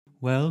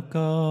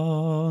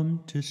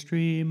Welcome to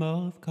Stream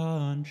of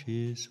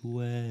Conscious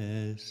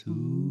West.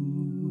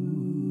 Ooh.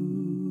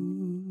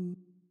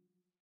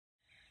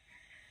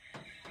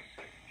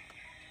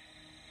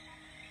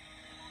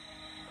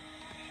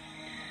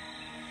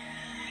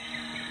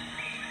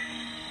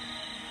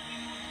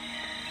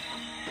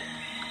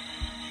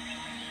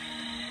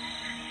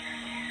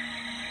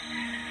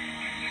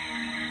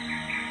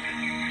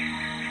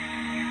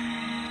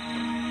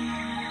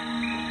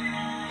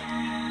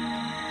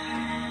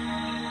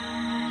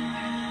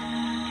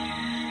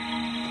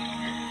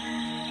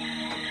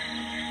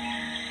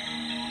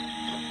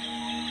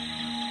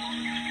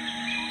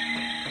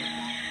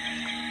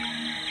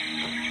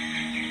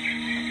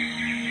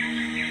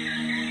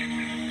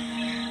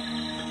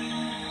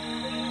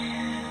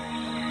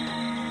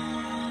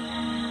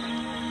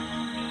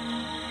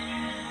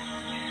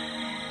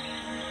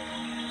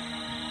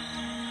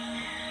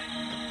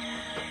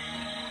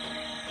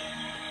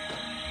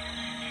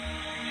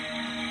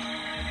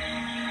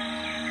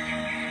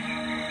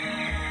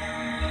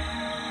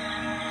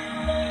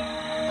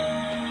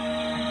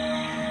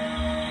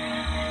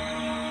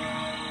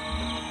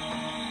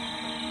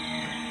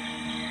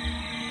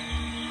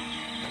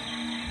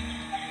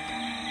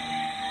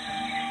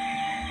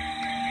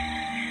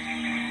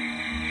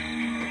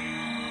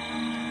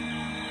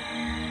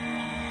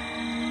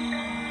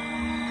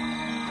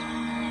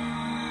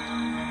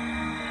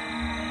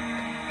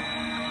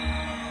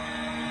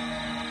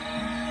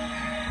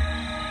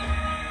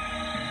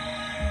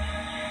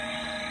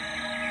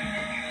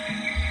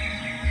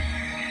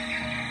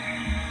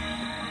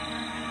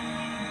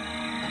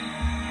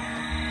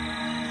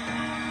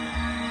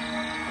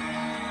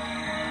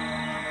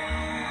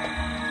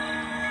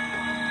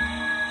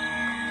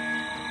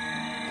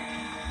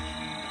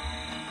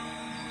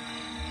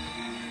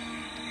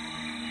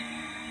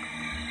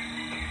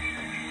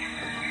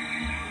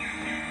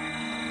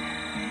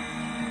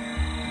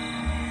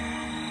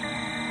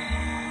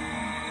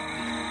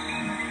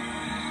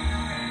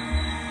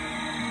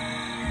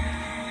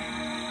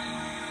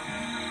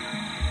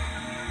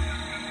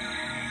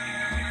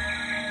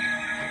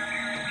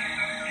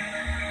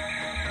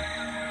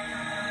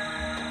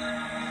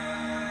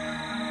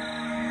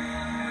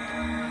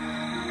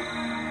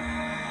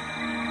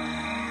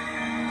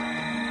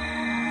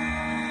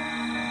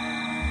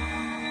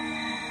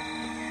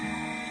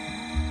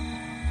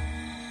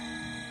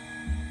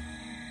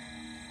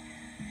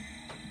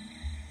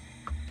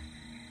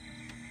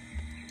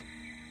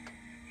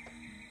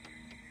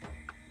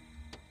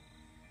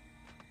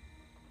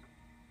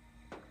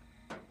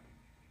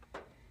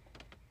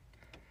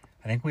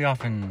 I think we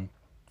often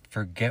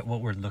forget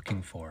what we're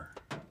looking for.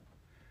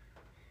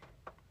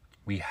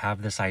 We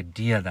have this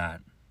idea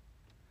that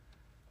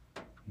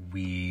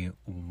we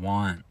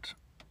want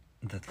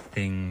the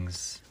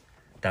things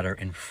that are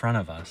in front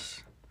of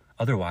us.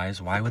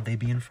 Otherwise, why would they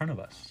be in front of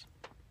us?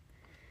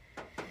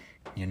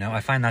 You know,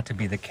 I find that to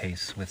be the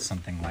case with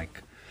something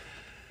like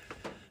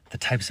the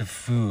types of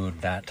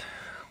food that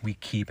we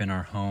keep in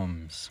our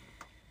homes.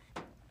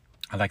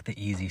 I like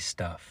the easy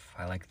stuff.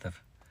 I like the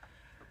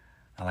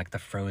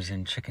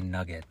frozen chicken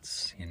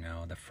nuggets, you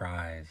know, the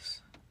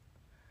fries.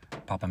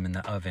 Pop them in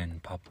the oven,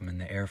 pop them in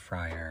the air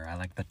fryer. I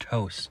like the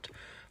toast,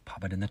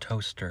 pop it in the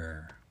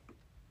toaster.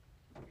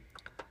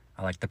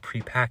 I like the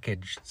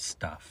prepackaged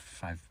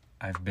stuff.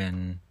 I've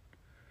been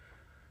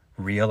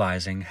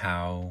realizing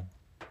how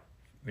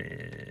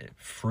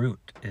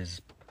fruit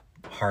is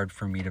hard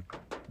for me to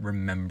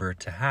remember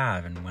to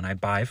have, and when I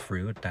buy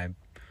fruit, I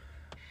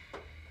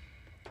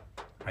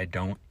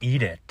don't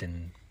eat it,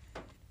 and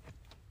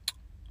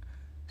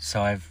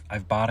so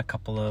I've bought a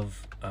couple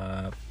of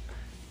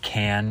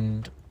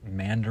canned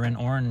mandarin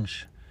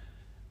orange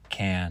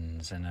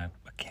cans and a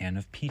can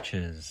of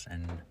peaches,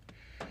 and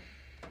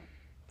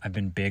I've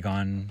been big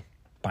on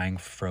buying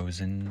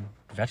frozen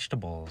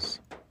vegetables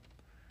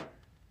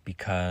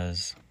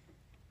because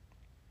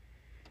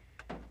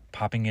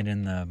popping it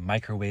in the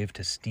microwave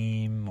to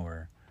steam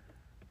or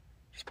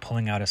just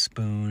pulling out a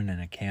spoon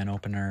and a can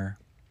opener,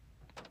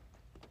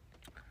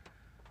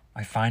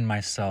 I find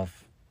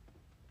myself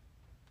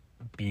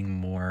being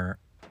more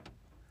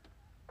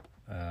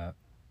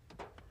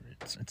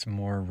it's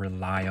more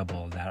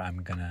reliable that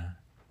I'm gonna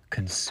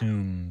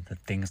consume the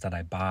things that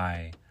I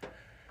buy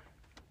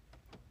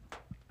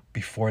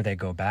before they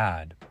go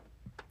bad.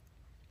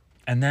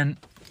 And then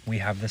we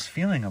have this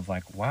feeling of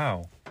like,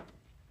 wow,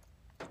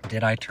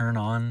 did I turn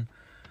on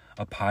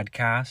a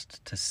podcast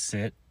to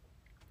sit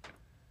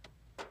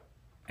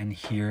and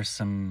hear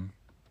some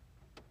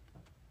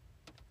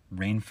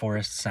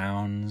rainforest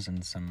sounds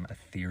and some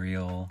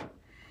ethereal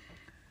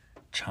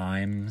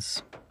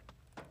chimes?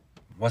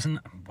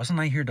 Wasn't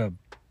I here to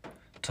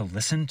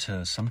listen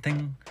to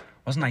something?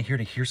 Wasn't I here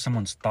to hear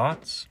someone's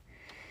thoughts?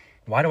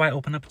 Why do I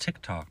open up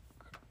TikTok?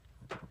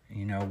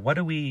 You know,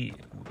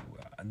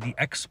 the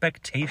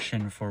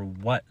expectation for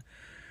what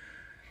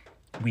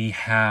we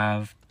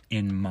have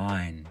in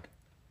mind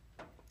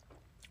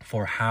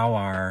for how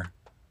our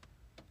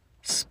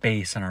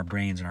space and our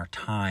brains and our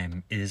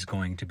time is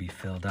going to be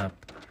filled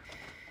up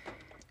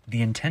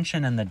the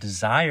intention and the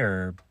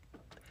desire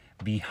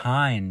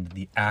behind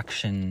the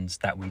actions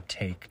that we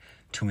take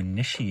to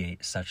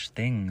initiate such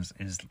things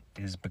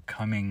is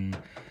becoming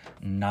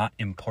not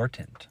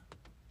important.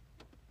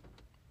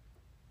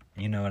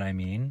 You know what I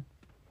mean?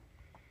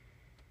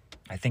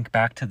 I think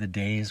back to the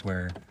days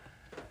where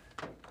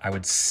I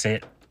would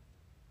sit,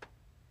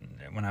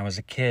 when I was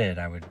a kid,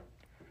 I would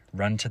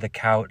run to the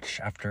couch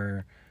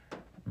after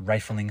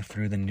rifling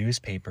through the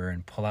newspaper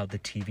and pull out the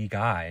TV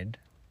guide,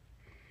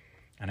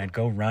 and I'd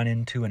go run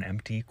into an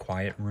empty,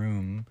 quiet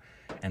room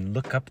and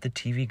look up the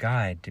TV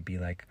guide to be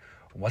like,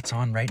 what's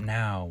on right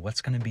now?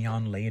 What's going to be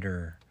on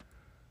later?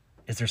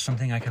 Is there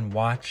something I can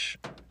watch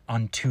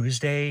on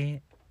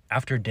Tuesday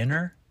after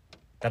dinner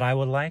that I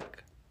would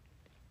like?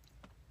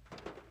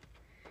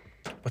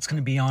 What's going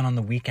to be on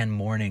the weekend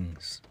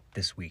mornings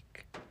this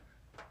week?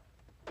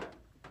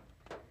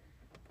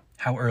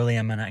 How early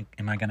am I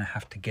going to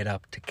have to get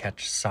up to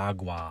catch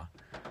Sagwa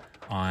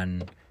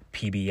on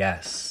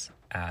PBS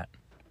at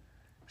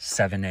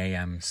 7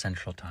 a.m.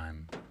 Central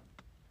Time?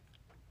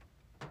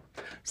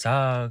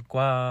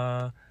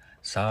 Sagwa,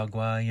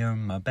 Sagwa, you're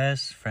my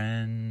best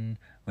friend.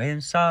 When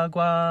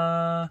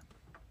Sagwa.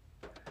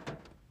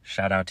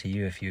 Shout out to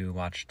you if you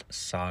watched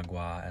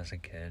Sagwa as a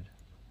kid.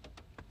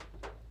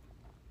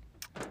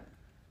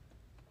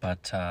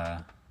 But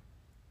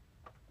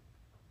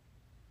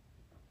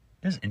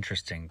it's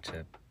interesting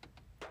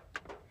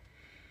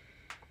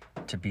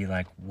to be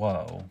like,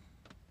 whoa,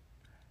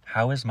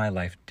 how is my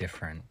life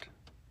different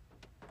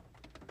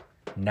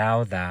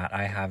now that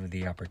I have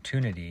the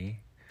opportunity,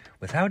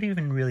 without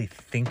even really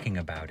thinking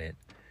about it,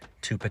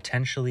 to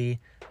potentially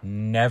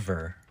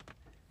never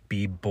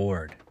be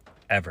bored,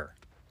 ever.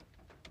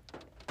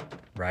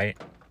 Right?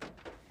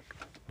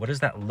 What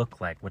does that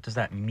look like? What does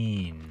that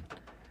mean?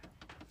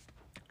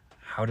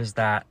 How does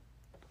that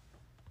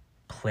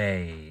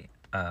play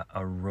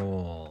a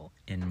role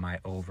in my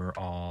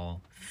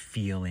overall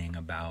feeling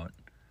about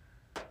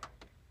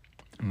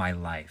my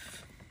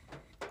life?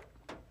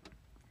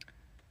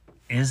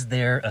 Is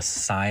there a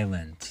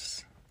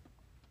silence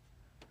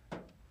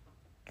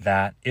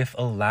that, if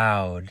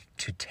allowed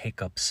to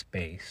take up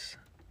space,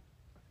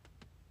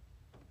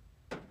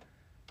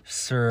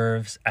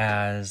 serves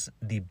as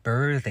the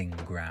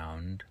birthing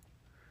ground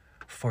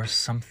for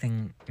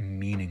something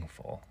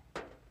meaningful?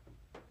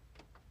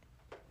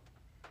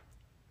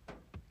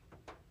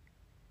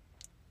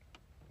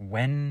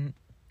 When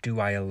do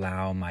I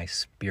allow my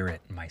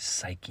spirit, my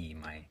psyche,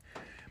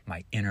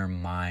 my inner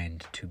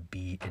mind to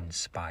be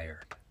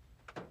inspired?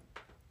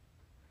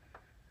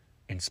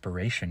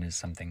 Inspiration is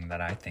something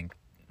that I think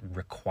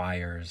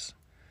requires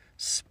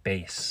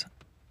space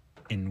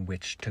in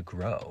which to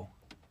grow.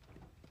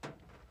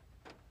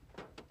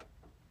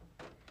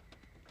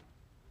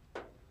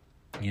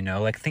 You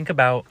know, like, think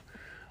about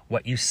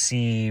what you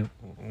see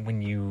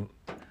when you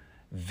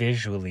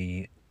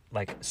visually,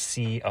 like,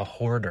 see a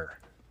hoarder.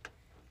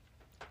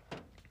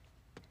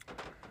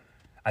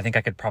 I think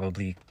I could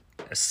probably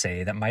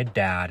say that my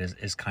dad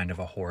is kind of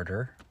a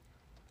hoarder.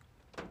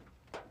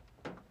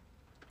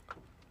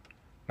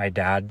 My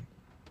dad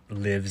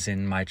lives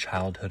in my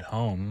childhood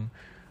home,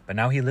 but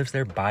now he lives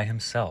there by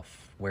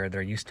himself, where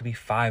there used to be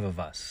 5 of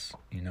us,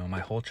 you know, my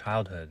whole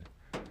childhood.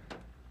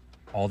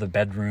 All the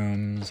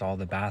bedrooms, all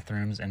the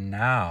bathrooms, and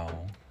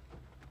now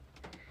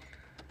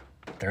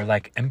they're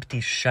like empty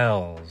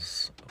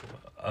shells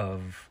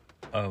of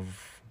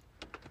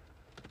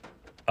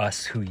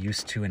us who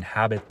used to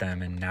inhabit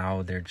them, and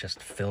now they're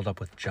just filled up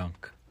with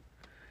junk,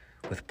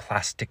 with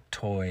plastic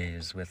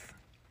toys, with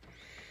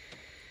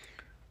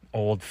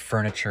old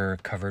furniture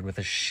covered with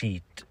a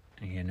sheet,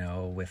 you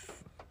know,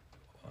 with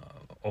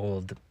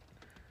old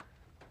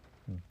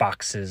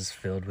boxes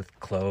filled with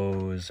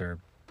clothes or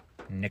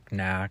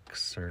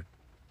knickknacks, or,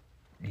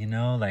 you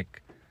know,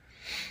 like,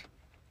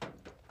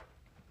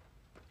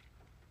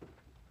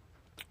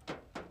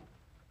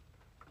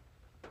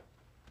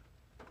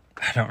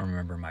 I don't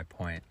remember my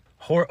point.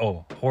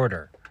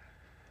 Hoarder.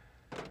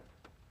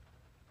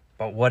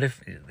 But what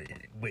if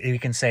we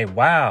can say,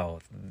 wow,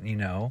 you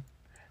know,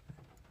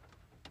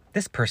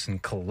 this person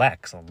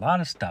collects a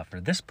lot of stuff,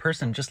 or this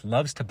person just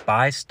loves to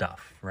buy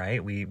stuff,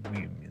 right?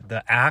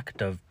 The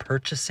act of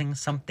purchasing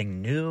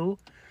something new,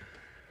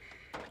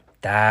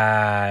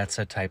 that's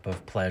a type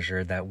of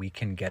pleasure that we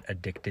can get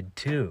addicted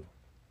to.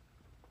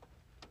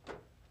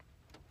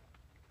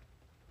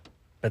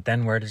 But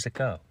then where does it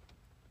go?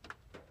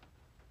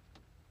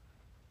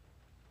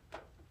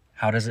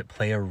 How does it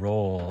play a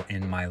role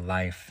in my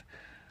life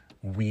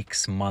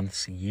weeks,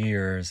 months,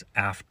 years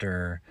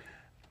after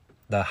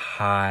the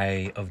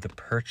high of the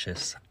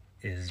purchase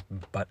is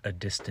but a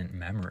distant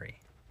memory?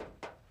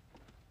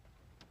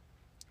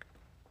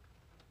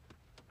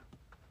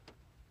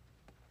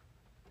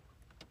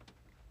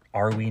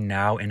 Are we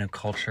now in a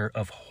culture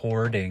of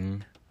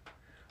hoarding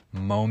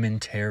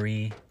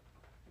momentary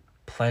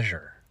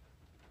pleasure?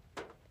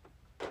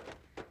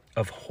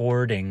 Of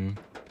hoarding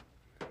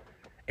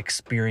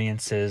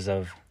experiences,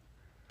 of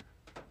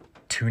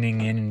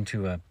tuning in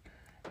into a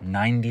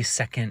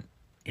 90-second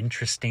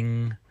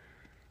interesting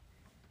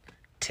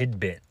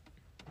tidbit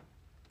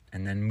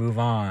and then move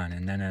on,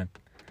 and then a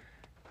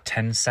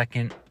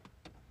 10-second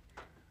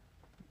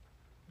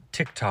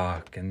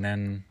TikTok, and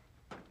then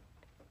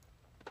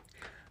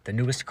the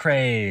newest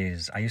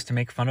craze. I used to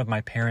make fun of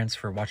my parents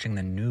for watching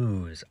the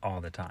news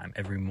all the time,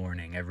 every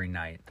morning, every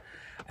night.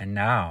 And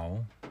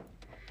now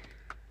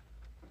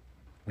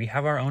we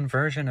have our own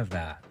version of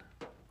that.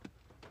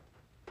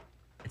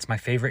 It's my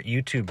favorite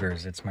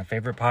YouTubers. It's my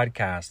favorite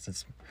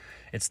podcasts.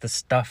 It's the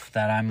stuff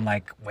that I'm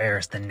like,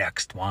 where's the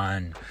next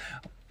one?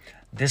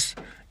 This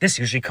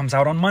usually comes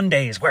out on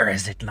Mondays. Where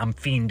is it? I'm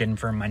fiending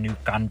for my new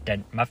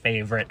content. My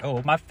favorite.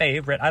 Oh, my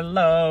favorite. I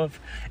love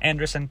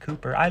Anderson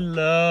Cooper. I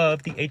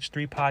love the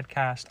H3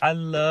 podcast. I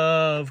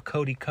love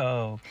Cody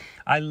Co.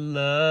 I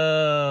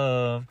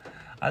love.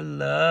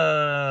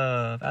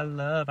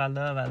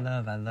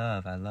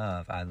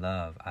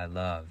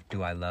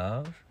 Do I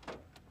love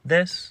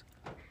this?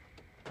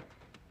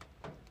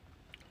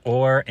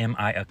 Or am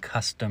I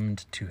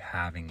accustomed to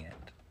having it?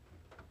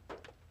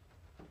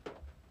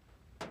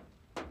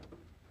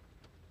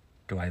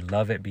 Do I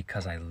love it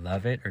because I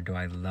love it, or do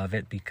I love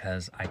it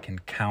because I can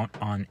count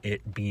on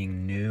it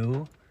being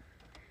new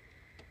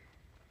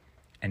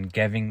and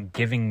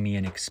giving me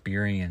an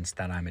experience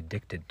that I'm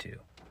addicted to?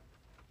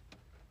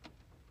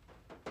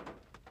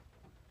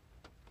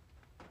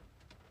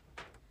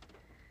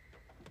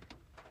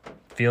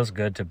 Feels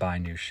good to buy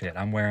new shit.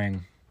 I'm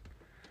wearing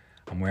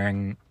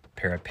a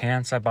pair of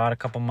pants I bought a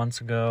couple months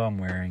ago. I'm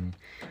wearing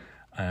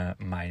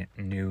my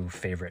new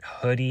favorite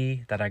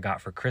hoodie that I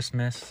got for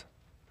Christmas.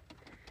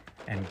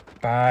 And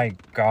by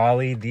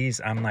golly,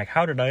 I'm like,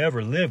 how did I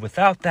ever live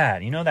without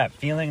that? You know, that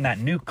feeling, that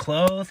new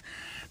clothes,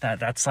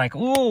 that's like,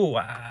 ooh,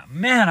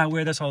 man, I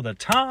wear this all the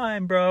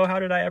time, bro. How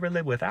did I ever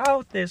live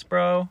without this,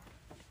 bro?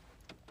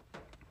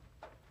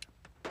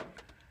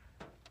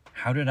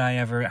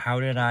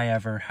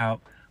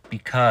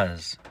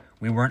 Because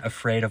we weren't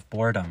afraid of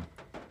boredom.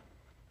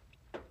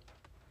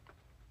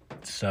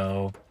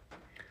 So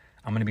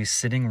I'm going to be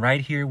sitting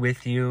right here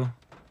with you.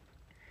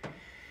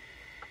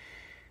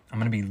 I'm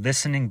going to be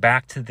listening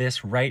back to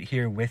this right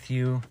here with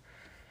you.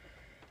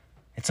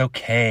 It's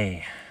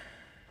okay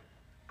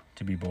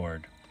to be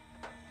bored.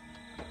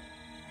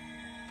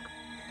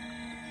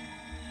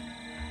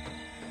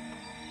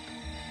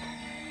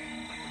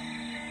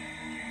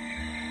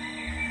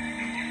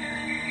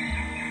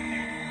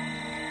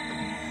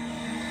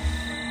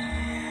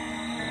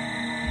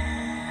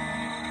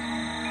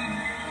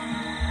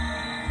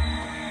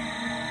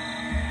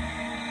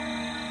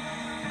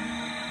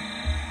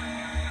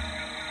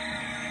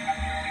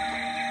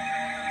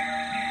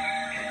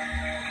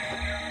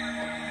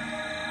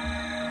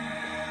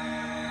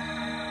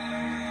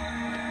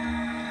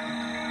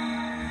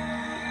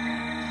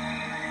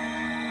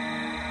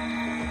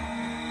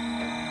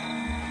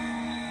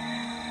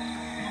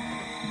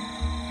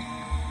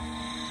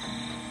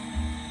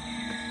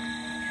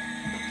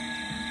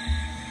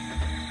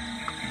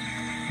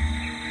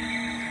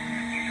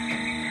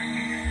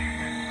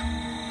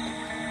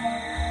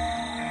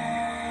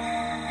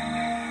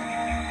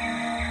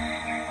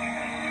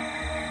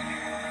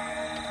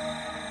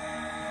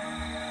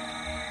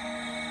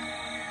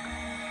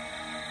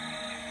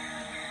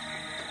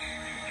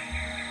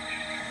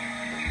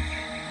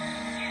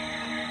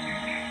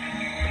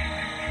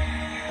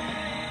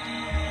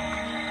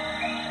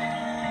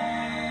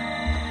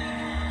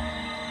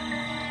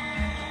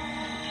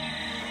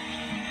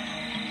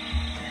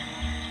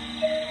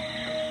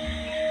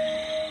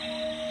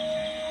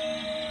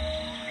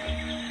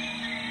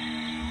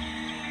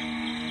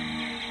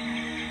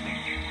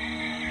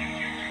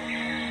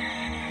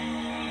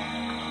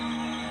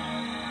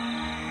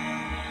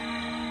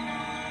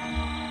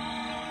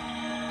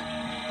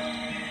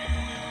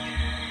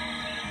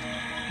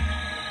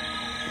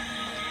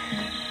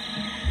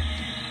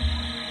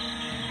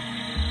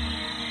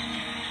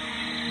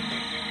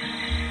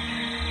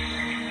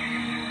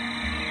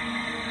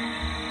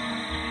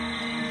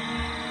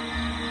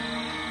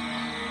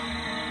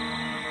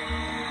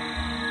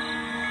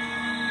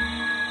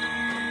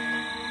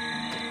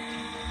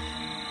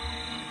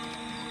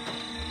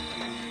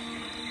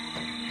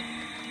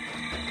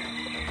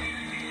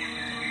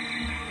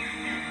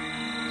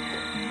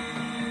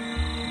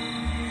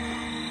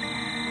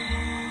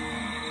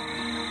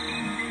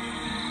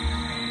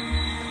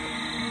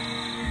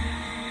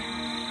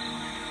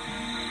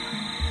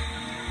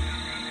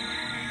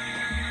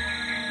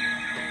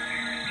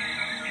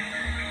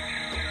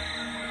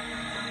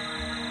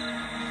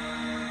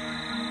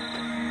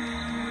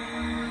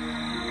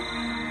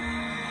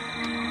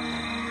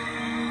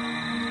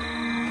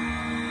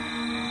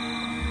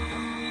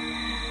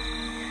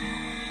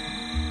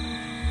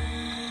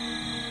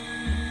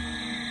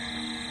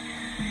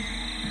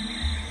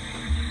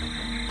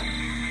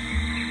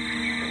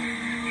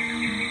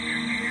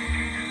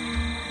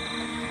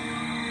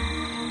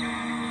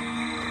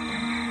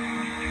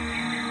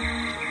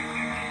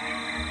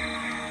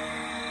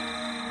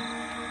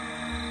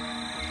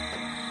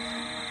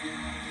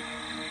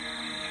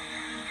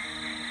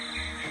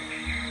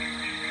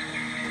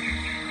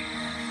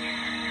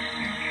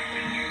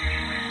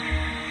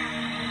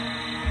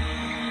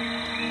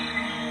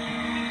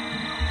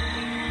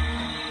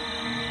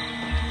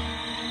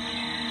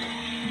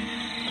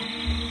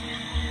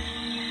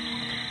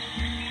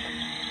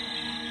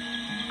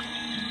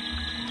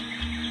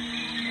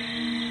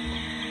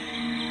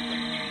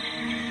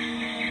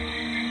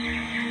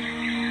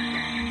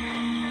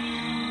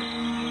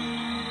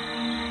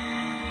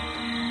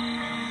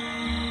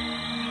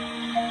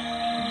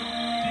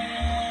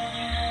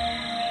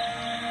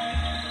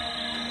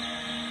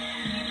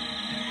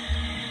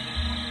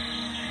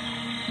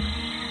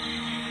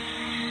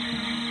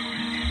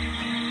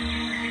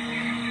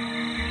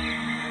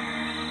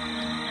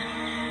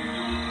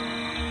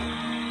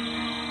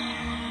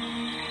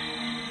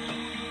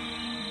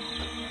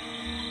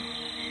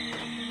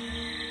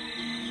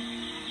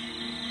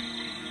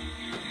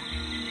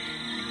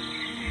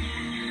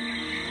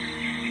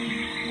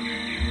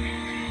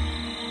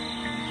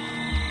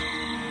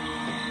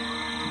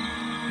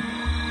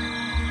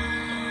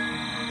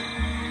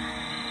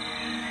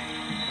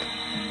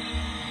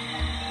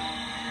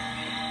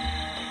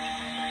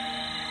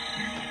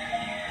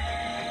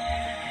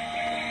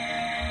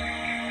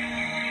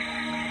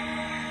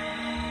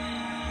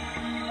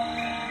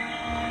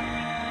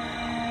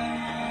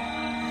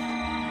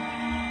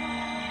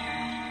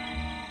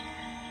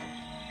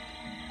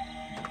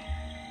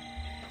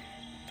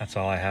 That's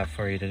all I have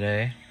for you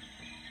today.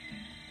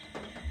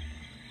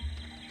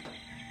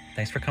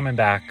 Thanks for coming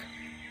back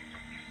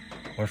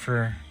or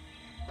for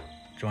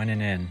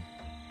joining in.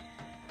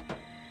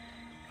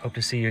 Hope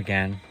to see you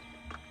again.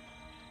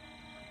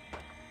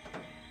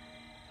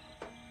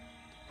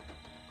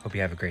 Hope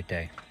you have a great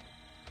day.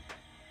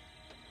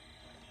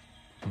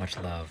 Much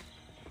love.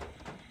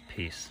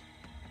 Peace.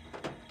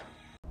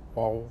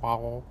 Wow,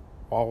 wow,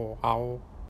 wow, wow.